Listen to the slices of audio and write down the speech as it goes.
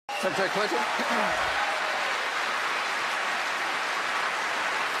Secretary Clinton.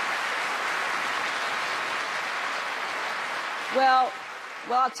 Well,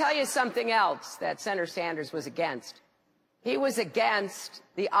 I'll tell you something else that Senator Sanders was against. He was against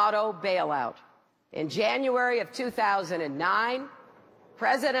the auto bailout. In January of 2009,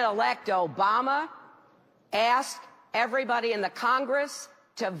 President-elect Obama asked everybody in the Congress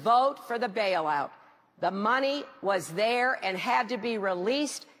to vote for the bailout. The money was there and had to be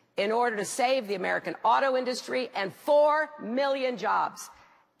released in order to save the American auto industry and 4 million jobs,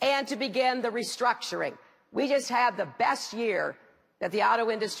 and to begin the restructuring. We just had the best year that the auto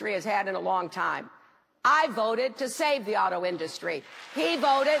industry has had in a long time. I voted to save the auto industry. He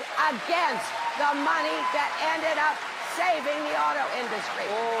voted against the money that ended up saving the auto industry.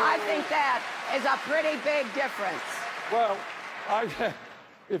 Oh. I think that is a pretty big difference. Well,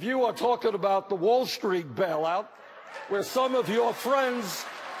 if you are talking about the Wall Street bailout, where some of your friends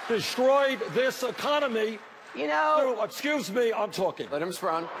destroyed this economy, you know... Excuse me, I'm talking. Let him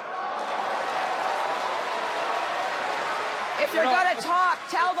respond. If you're going to talk,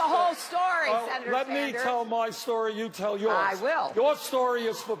 tell the whole story, Senator Let Sanders. me tell my story, you tell yours. I will. Your story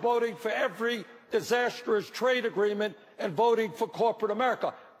is for voting for every disastrous trade agreement and voting for corporate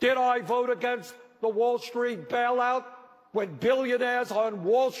America. Did I vote against the Wall Street bailout? When billionaires on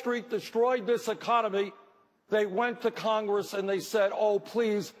Wall Street destroyed this economy, they went to Congress and they said, oh,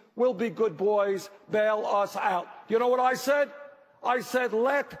 please, we'll be good boys, bail us out. You know what I said? I said,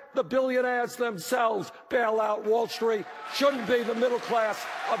 let the billionaires themselves bail out Wall Street. Shouldn't be the middle class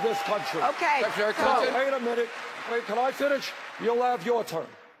of this country. Okay. So, wait a minute. Wait, can I finish? You'll have your turn.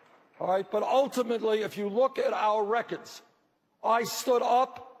 All right? But ultimately, if you look at our records, I stood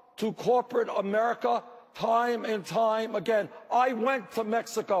up to corporate America time and time again. I went to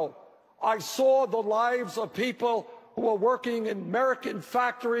Mexico. I saw the lives of people who are working in American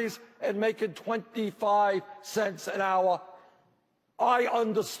factories and making 25 cents an hour. I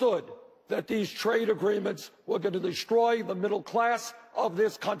understood that these trade agreements were going to destroy the middle class of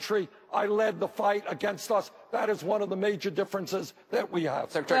this country. I led the fight against us. That is one of the major differences that we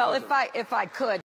have. Well, if I could.